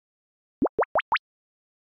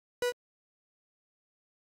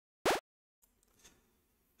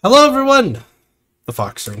Hello everyone!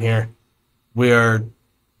 TheFoxern here. We are...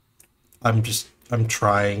 I'm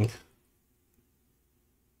trying.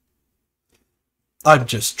 I'm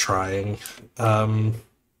just trying. Um...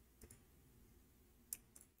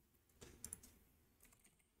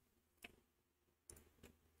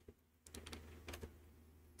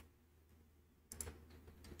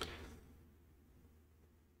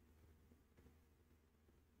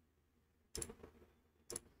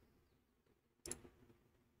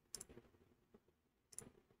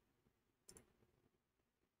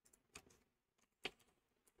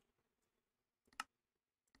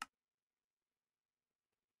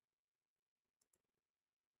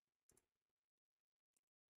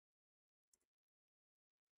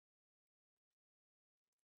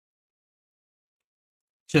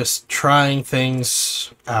 Just trying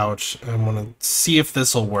things out. I want to see if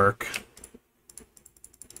this will work.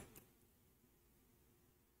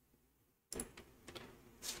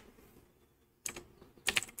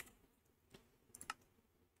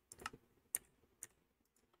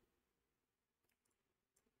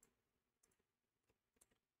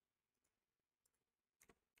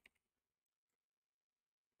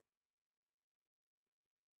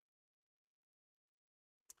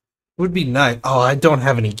 Would be nice. Oh, I don't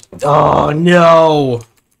have any... Oh, no!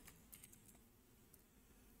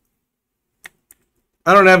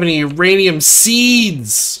 I don't have any uranium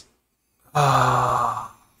seeds!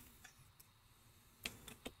 Ah...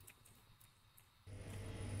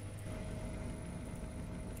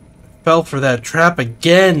 Fell for that trap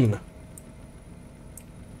again!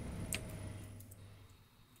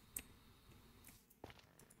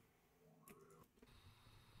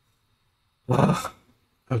 Ugh.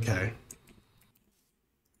 Okay.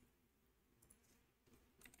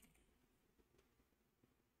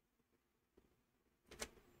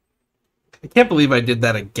 I can't believe I did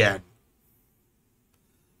that again.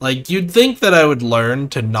 Like, you'd think that I would learn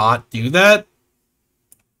to not do that,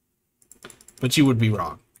 but you would be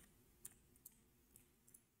wrong.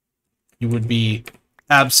 You would be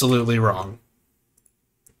absolutely wrong.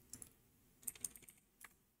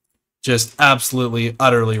 Just absolutely,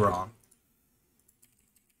 utterly wrong.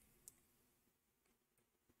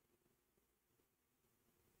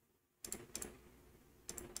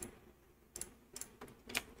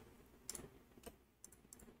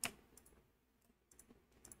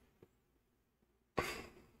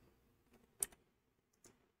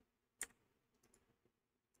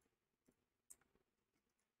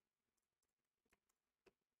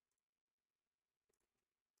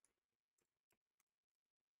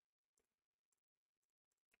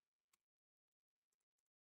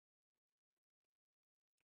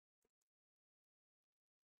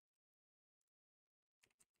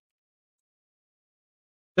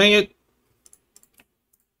 Dang it.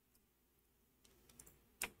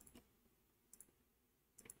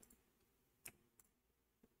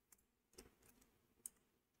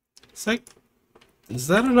 It's like, is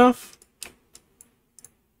that enough?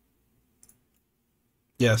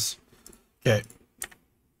 Yes. Okay.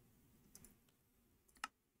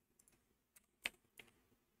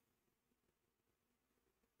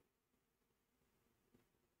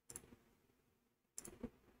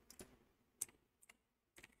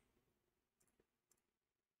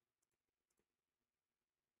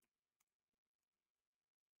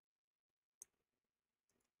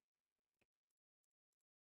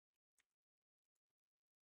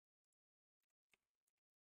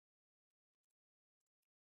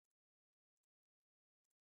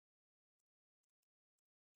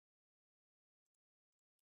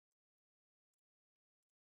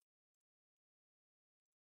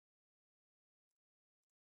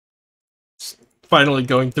 Finally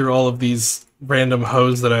going through all of these random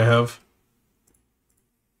hoes that I have.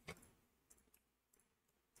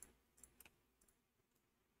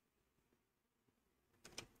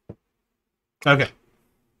 Okay.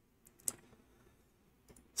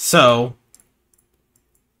 So,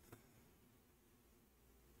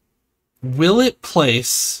 will it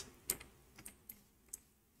place...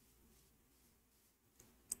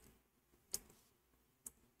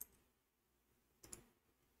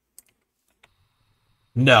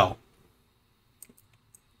 No.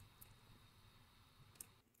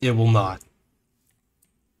 It will not.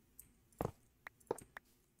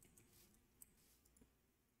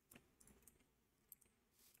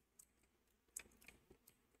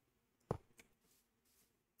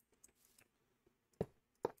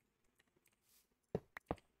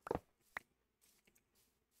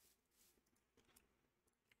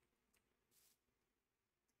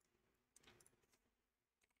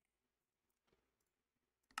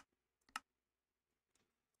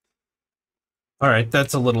 Alright,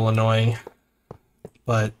 that's a little annoying.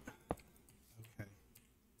 But... okay.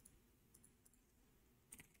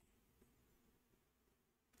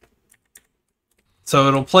 So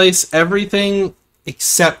it'll place everything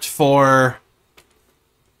except for...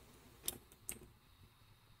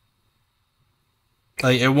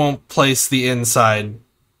 like, it won't place the inside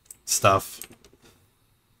stuff.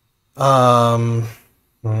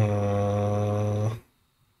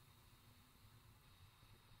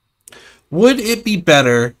 Would it be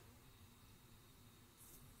better...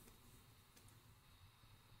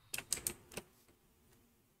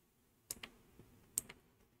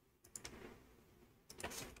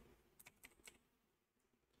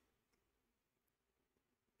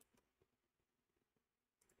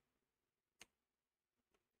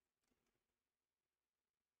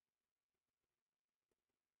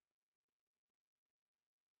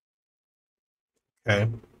 okay.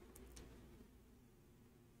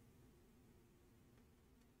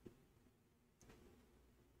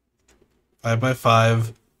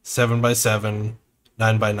 5x5, 7x7,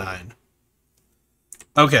 9x9.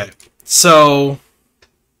 Okay, so...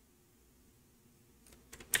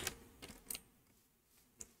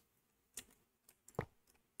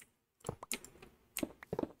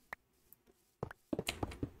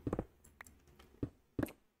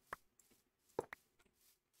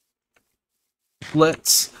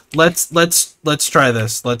 let's try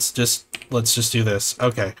this. Let's just do this.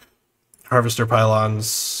 Okay. Harvester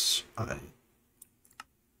pylons.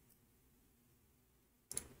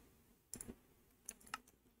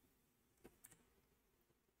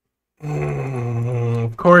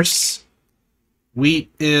 Of course,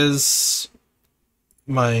 wheat is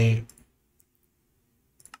my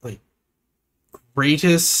like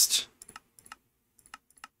greatest,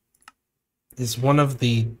 is one of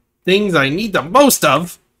the things I need the most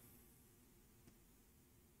of.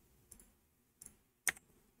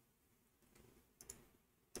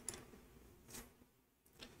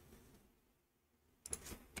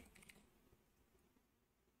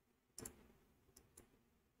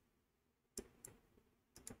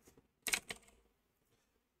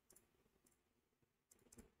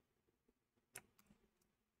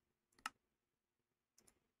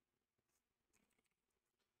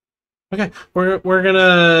 Okay, we're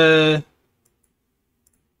gonna...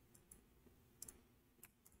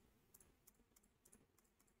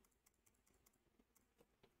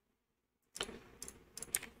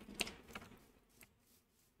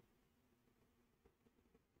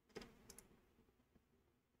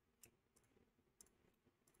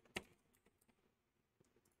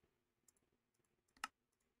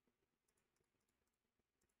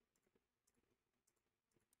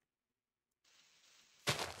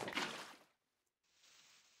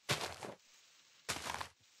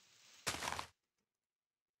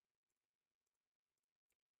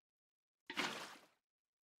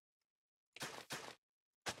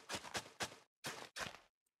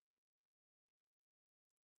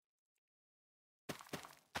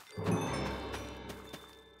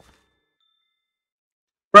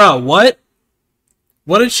 Bro, what?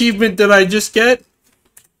 What achievement did I just get?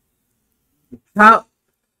 How?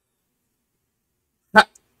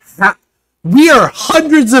 How? We are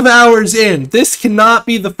hundreds of hours in. This cannot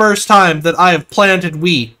be the first time that I have planted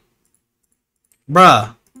wheat.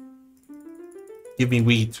 Bruh. Give me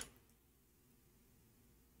wheat.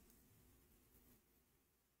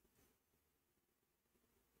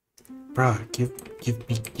 Bruh,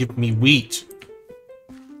 give me wheat.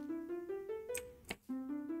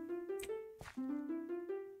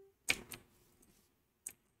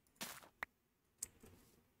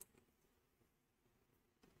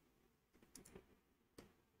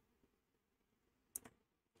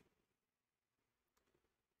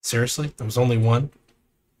 Seriously? There was only one?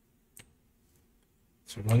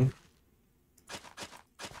 So one...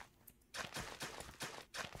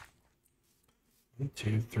 1,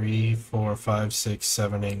 2, 3, 4, 5, 6,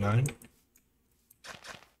 7, 8, 9.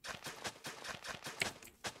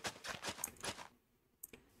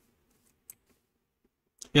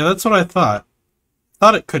 Yeah, that's what I thought.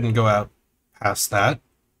 Thought it couldn't go out past that.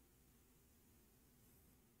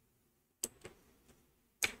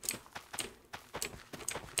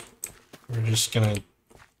 We're just gonna...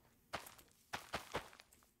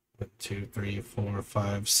 1, 2, 3, 4,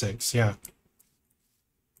 5, 6, yeah.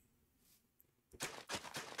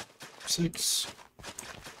 6.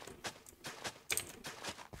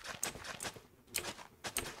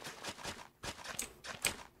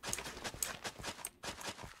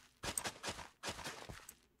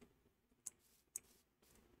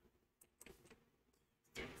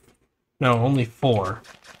 No, only 4.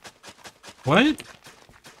 What?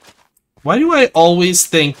 Why do I always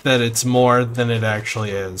think that it's more than it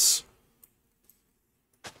actually is?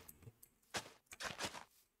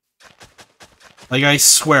 Like, I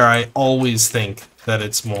swear I always think that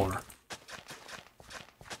it's more.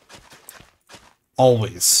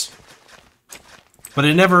 Always. But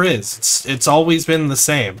it never is. It's always been the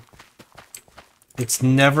same. It's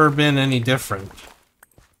never been any different.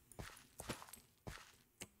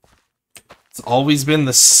 It's always been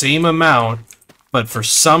the same amount, but for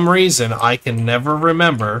some reason I can never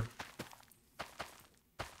remember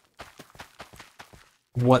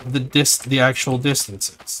what the actual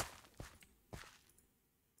distance is.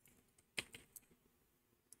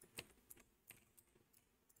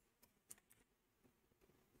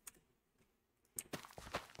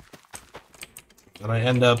 And I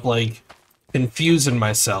end up, like, confusing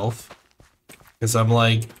myself. Because I'm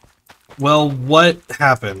like, well, what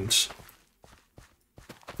happened?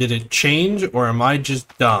 Did it change, or am I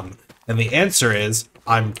just dumb? And the answer is,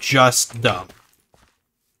 I'm just dumb.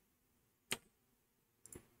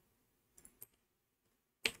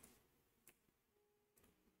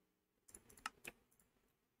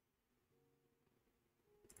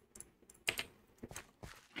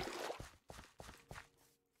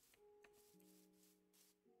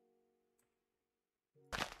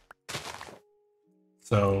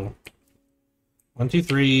 So, 1, 2,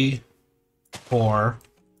 3, 4.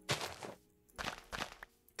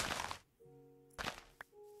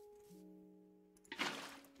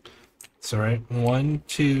 So, right, 1,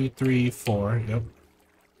 2, 3, 4. Yep.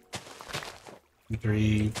 2,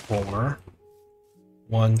 3, 4.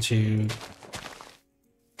 1, 2.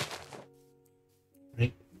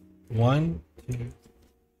 Right. 1, 2.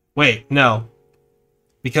 Wait, no.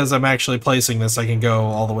 Because I'm actually placing this, I can go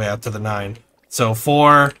all the way out to the 9. So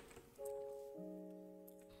 4,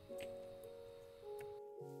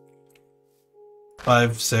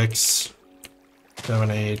 5, 6,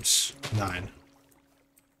 7, 8, 9.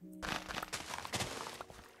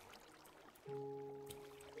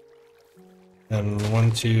 And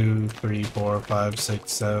 1, 2, 3, 4, 5, 6,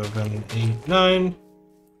 7, 8, 9.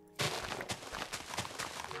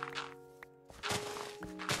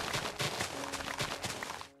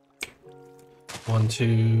 One,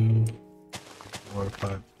 2, 4,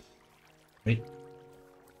 5. Wait.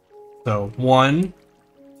 So 1,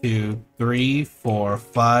 2, 3, 4,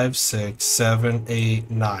 5, 6, 7,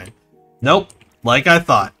 8, 9. Nope. Like I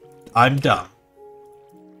thought. I'm dumb.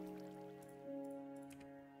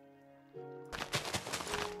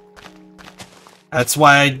 That's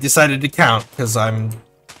why I decided to count, because I'm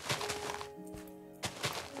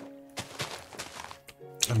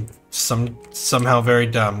somehow very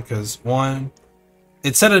dumb, because 1...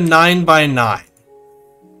 It said a 9 by 9.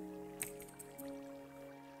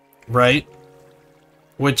 Right?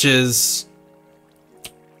 Which is...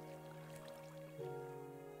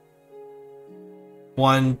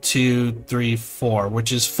 1, 2, 3, 4,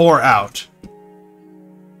 which is 4 out.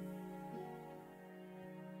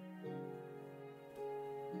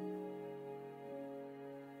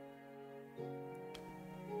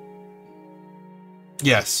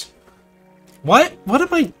 Yes. What am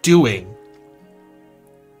I doing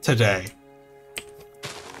today?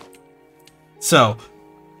 So,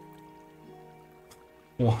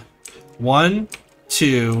 1,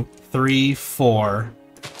 2, 3, 4.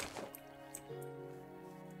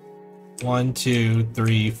 1, 2,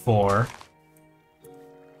 3, 4.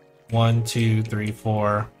 1, 2, 3,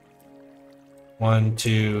 4. 1,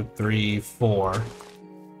 2, 3, 4.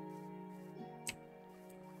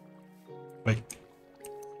 Wait.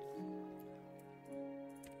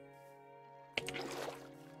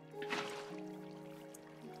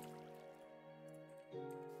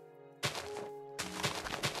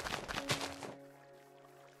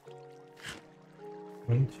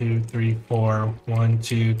 One, 2, 3, 4. 1,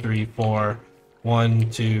 2, 3, 4. 1,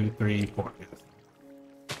 2, 3, 4. Yes.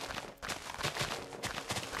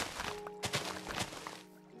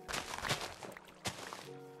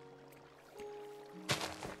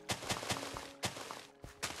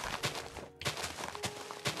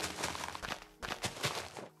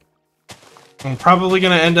 I'm probably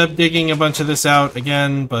going to end up digging a bunch of this out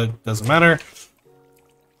again, but doesn't matter.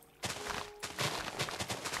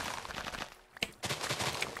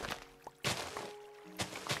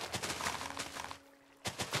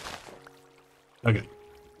 Okay.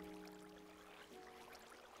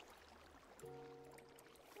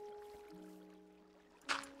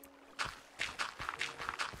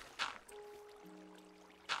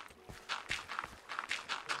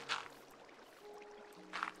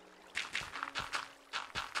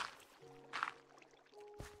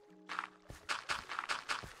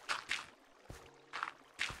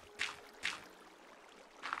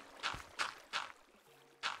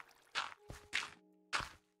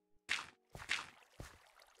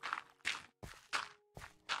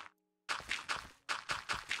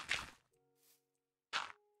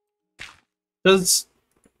 Does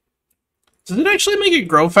it actually make it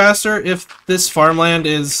grow faster if this farmland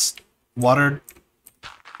is watered?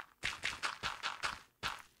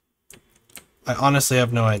 I honestly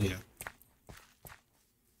have no idea.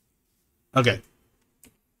 Okay.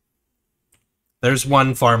 There's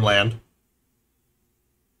one farmland.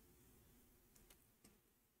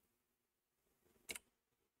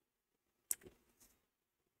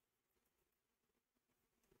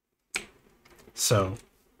 So,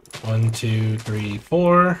 1, 2, 3,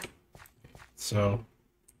 4. So,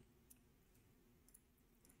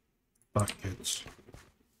 buckets.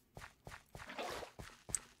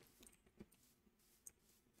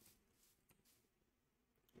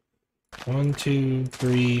 One, two,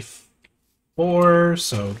 three, 4.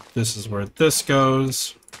 So this is where this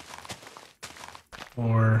goes.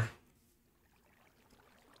 4.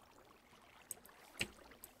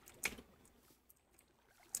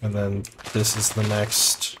 And then this is the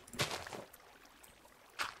next.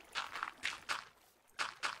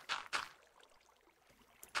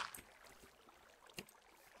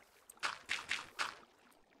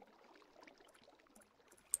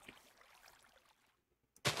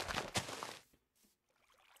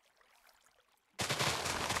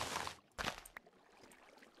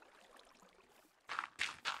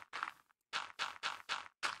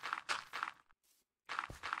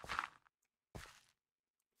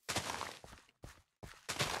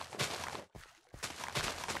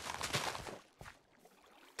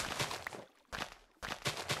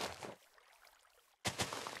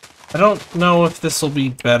 I don't know if this will be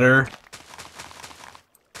better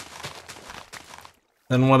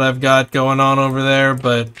than what I've got going on over there,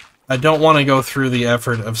 but I don't want to go through the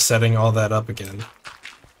effort of setting all that up again.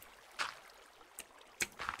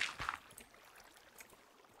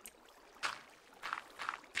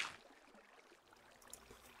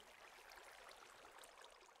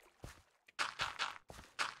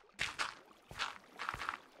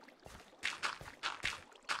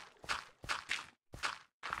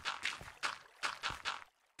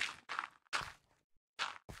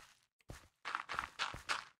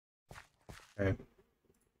 Okay.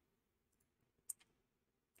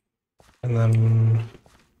 And then...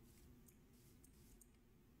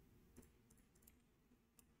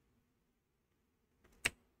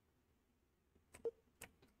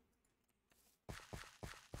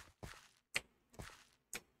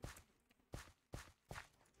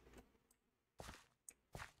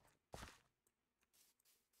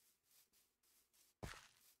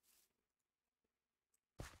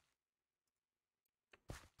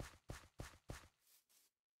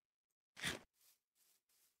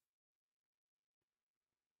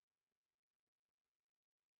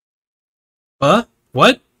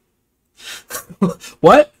 What?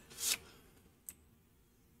 What?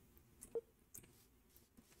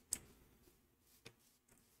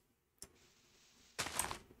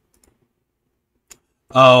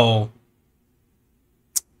 Oh.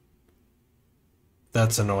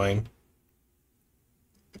 That's annoying.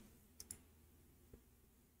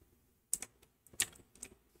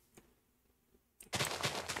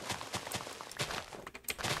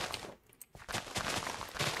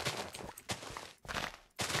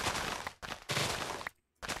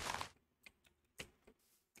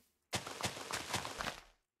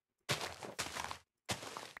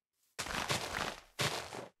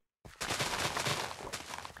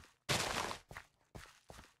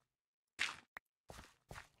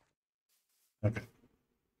 Okay.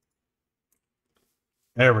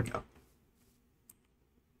 There we go.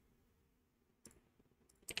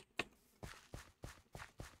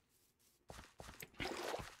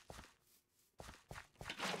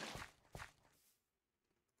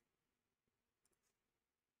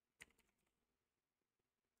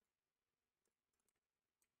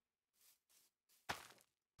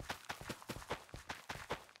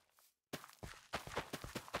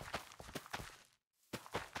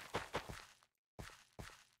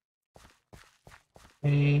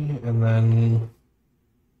 Okay, and then...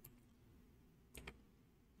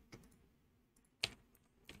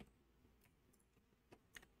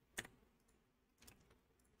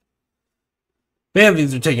 Man,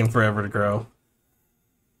 these are taking forever to grow.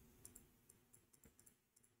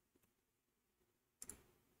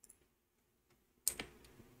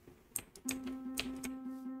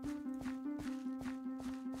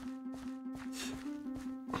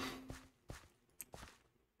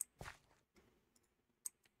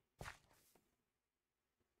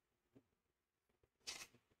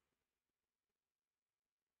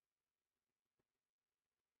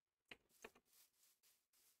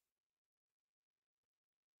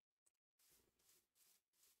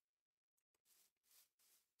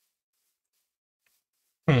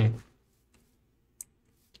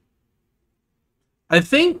 I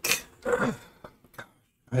think...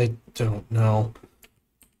 I don't know.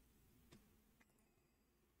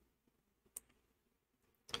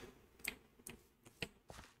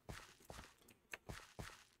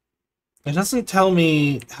 It doesn't tell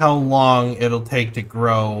me how long it'll take to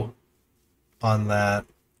grow on that.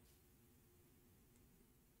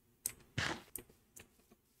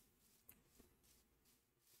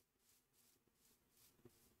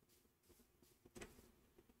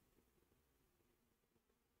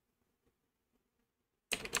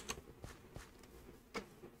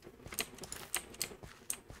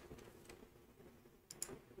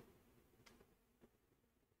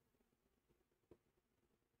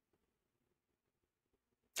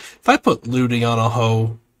 If I put looting on a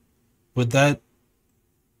hoe, would that...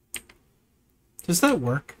 Does that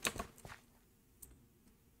work?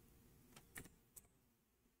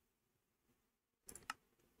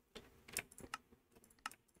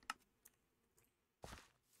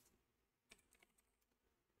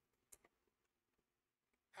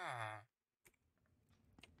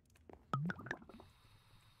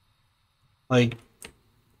 Like,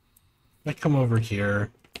 I come over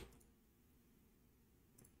here.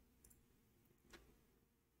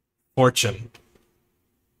 Fortune.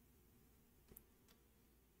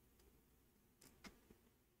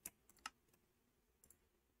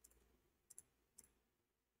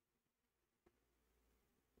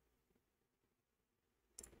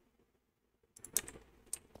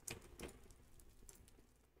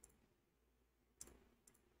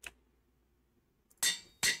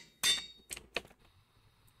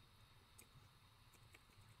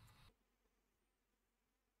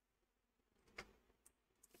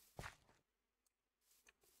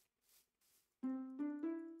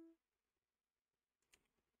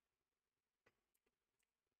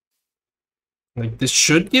 Like, this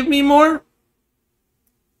should give me more?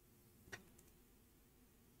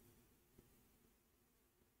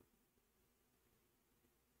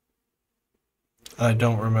 I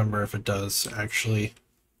don't remember if it does, actually.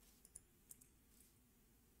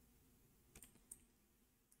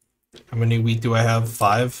 How many wheat do I have?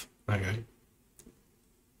 5? Okay.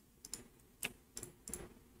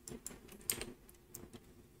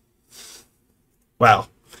 Wow.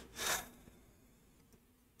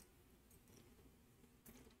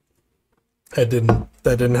 That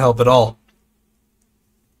didn't help at all.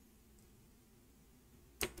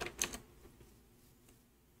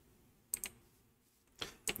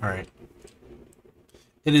 Alright.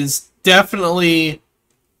 It is definitely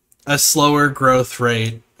a slower growth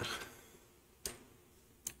rate.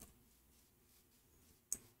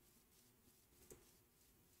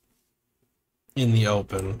 In the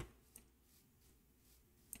open.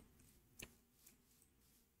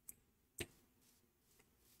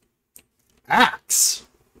 Axe?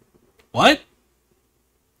 What?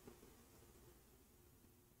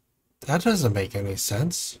 That doesn't make any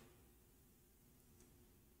sense.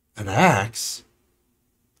 An axe?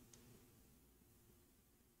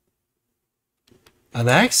 An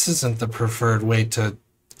axe isn't the preferred way to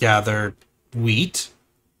gather wheat.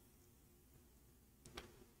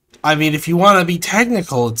 I mean, if you want to be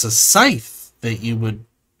technical, it's a scythe that you would...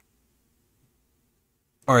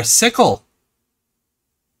 Or a sickle.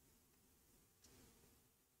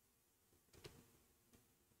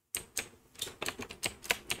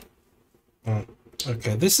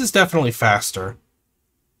 Okay, this is definitely faster.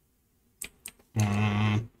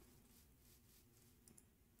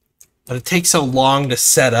 But it takes so long to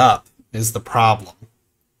set up is the problem.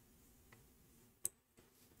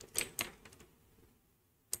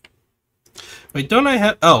 Wait, don't I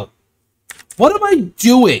have... Oh. What am I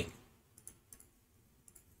doing?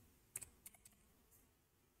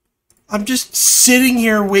 I'm just sitting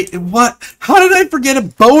here waiting. What? How did I forget a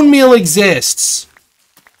bone meal exists?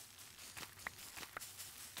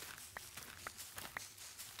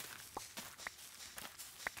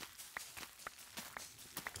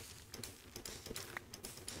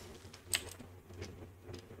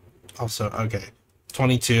 Also, okay.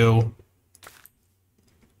 22.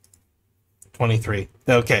 23.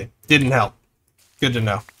 Okay. Didn't help. Good to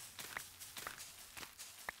know.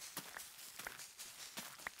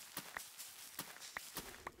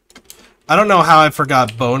 I don't know how I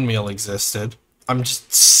forgot bone meal existed. I'm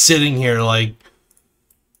just sitting here like...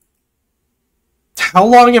 How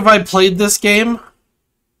long have I played this game?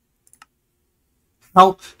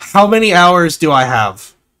 How many hours do I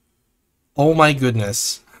have? Oh my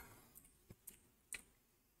goodness.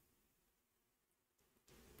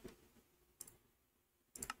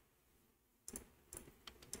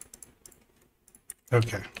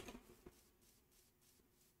 Okay.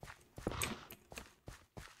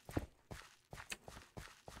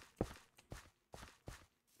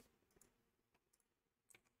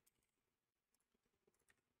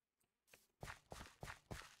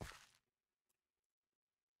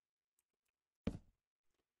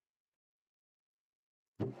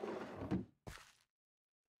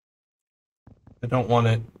 I don't want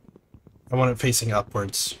it. I want it facing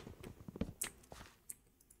upwards.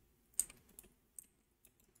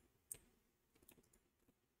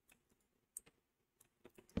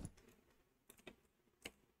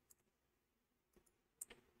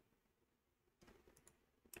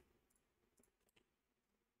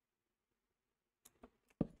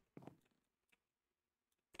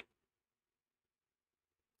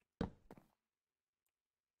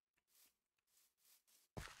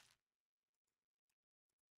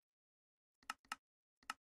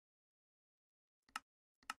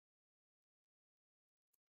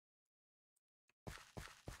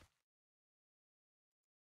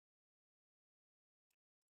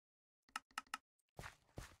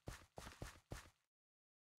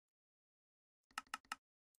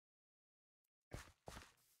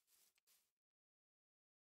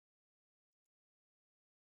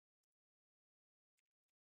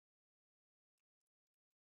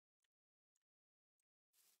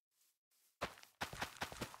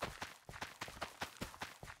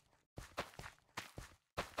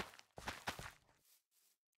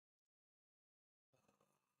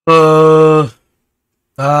 Uh,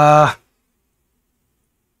 uh,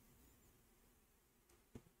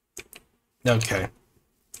 okay.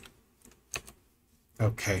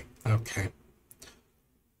 Okay, okay.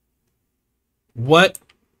 What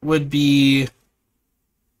would be...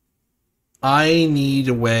 I need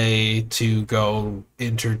a way to go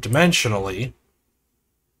interdimensionally.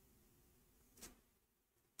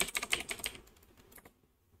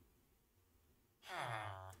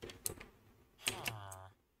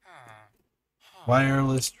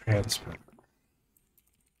 Wireless transmitter.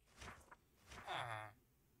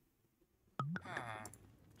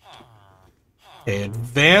 Okay,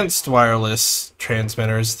 advanced wireless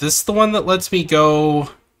transmitter. Is this the one that lets me go...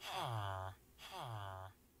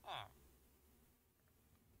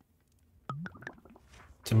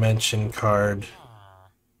 Dimension card.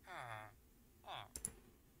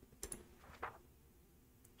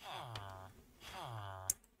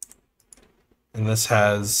 And this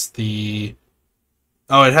has the...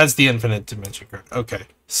 Oh, it has the infinite dimension card. Okay,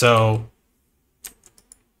 so...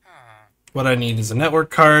 What I need is a network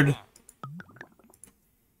card.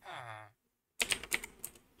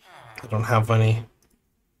 I don't have any.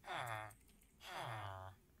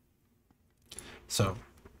 So...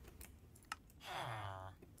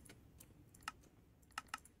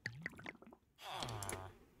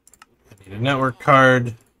 I need a network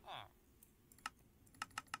card.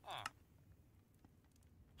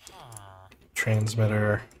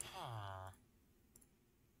 Transmitter.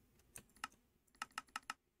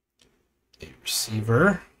 A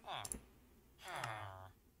receiver.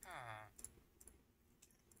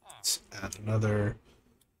 Let's add another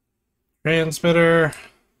transmitter.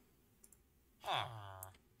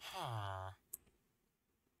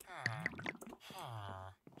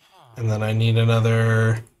 And then I need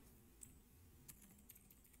another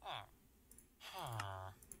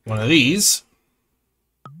one of these.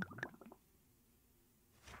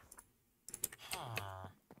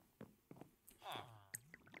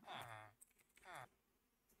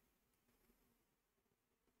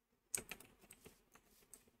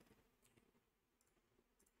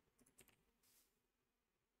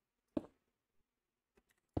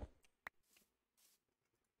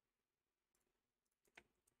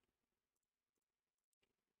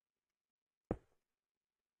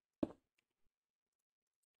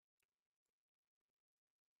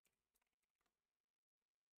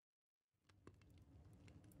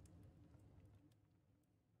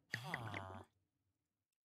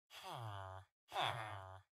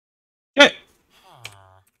 Okay.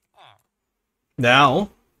 Now,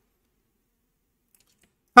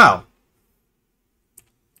 how?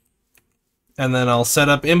 And then I'll set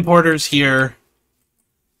up importers here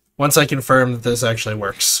once I confirm that this actually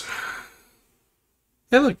works.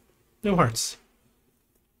 Hey, look, no hearts.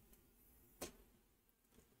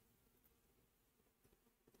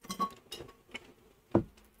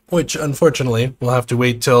 Which, unfortunately, we'll have to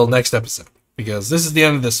wait till next episode, because this is the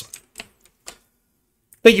end of this one.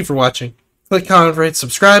 Thank you for watching. Click, comment, rate,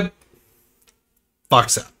 subscribe.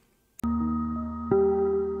 Fox out.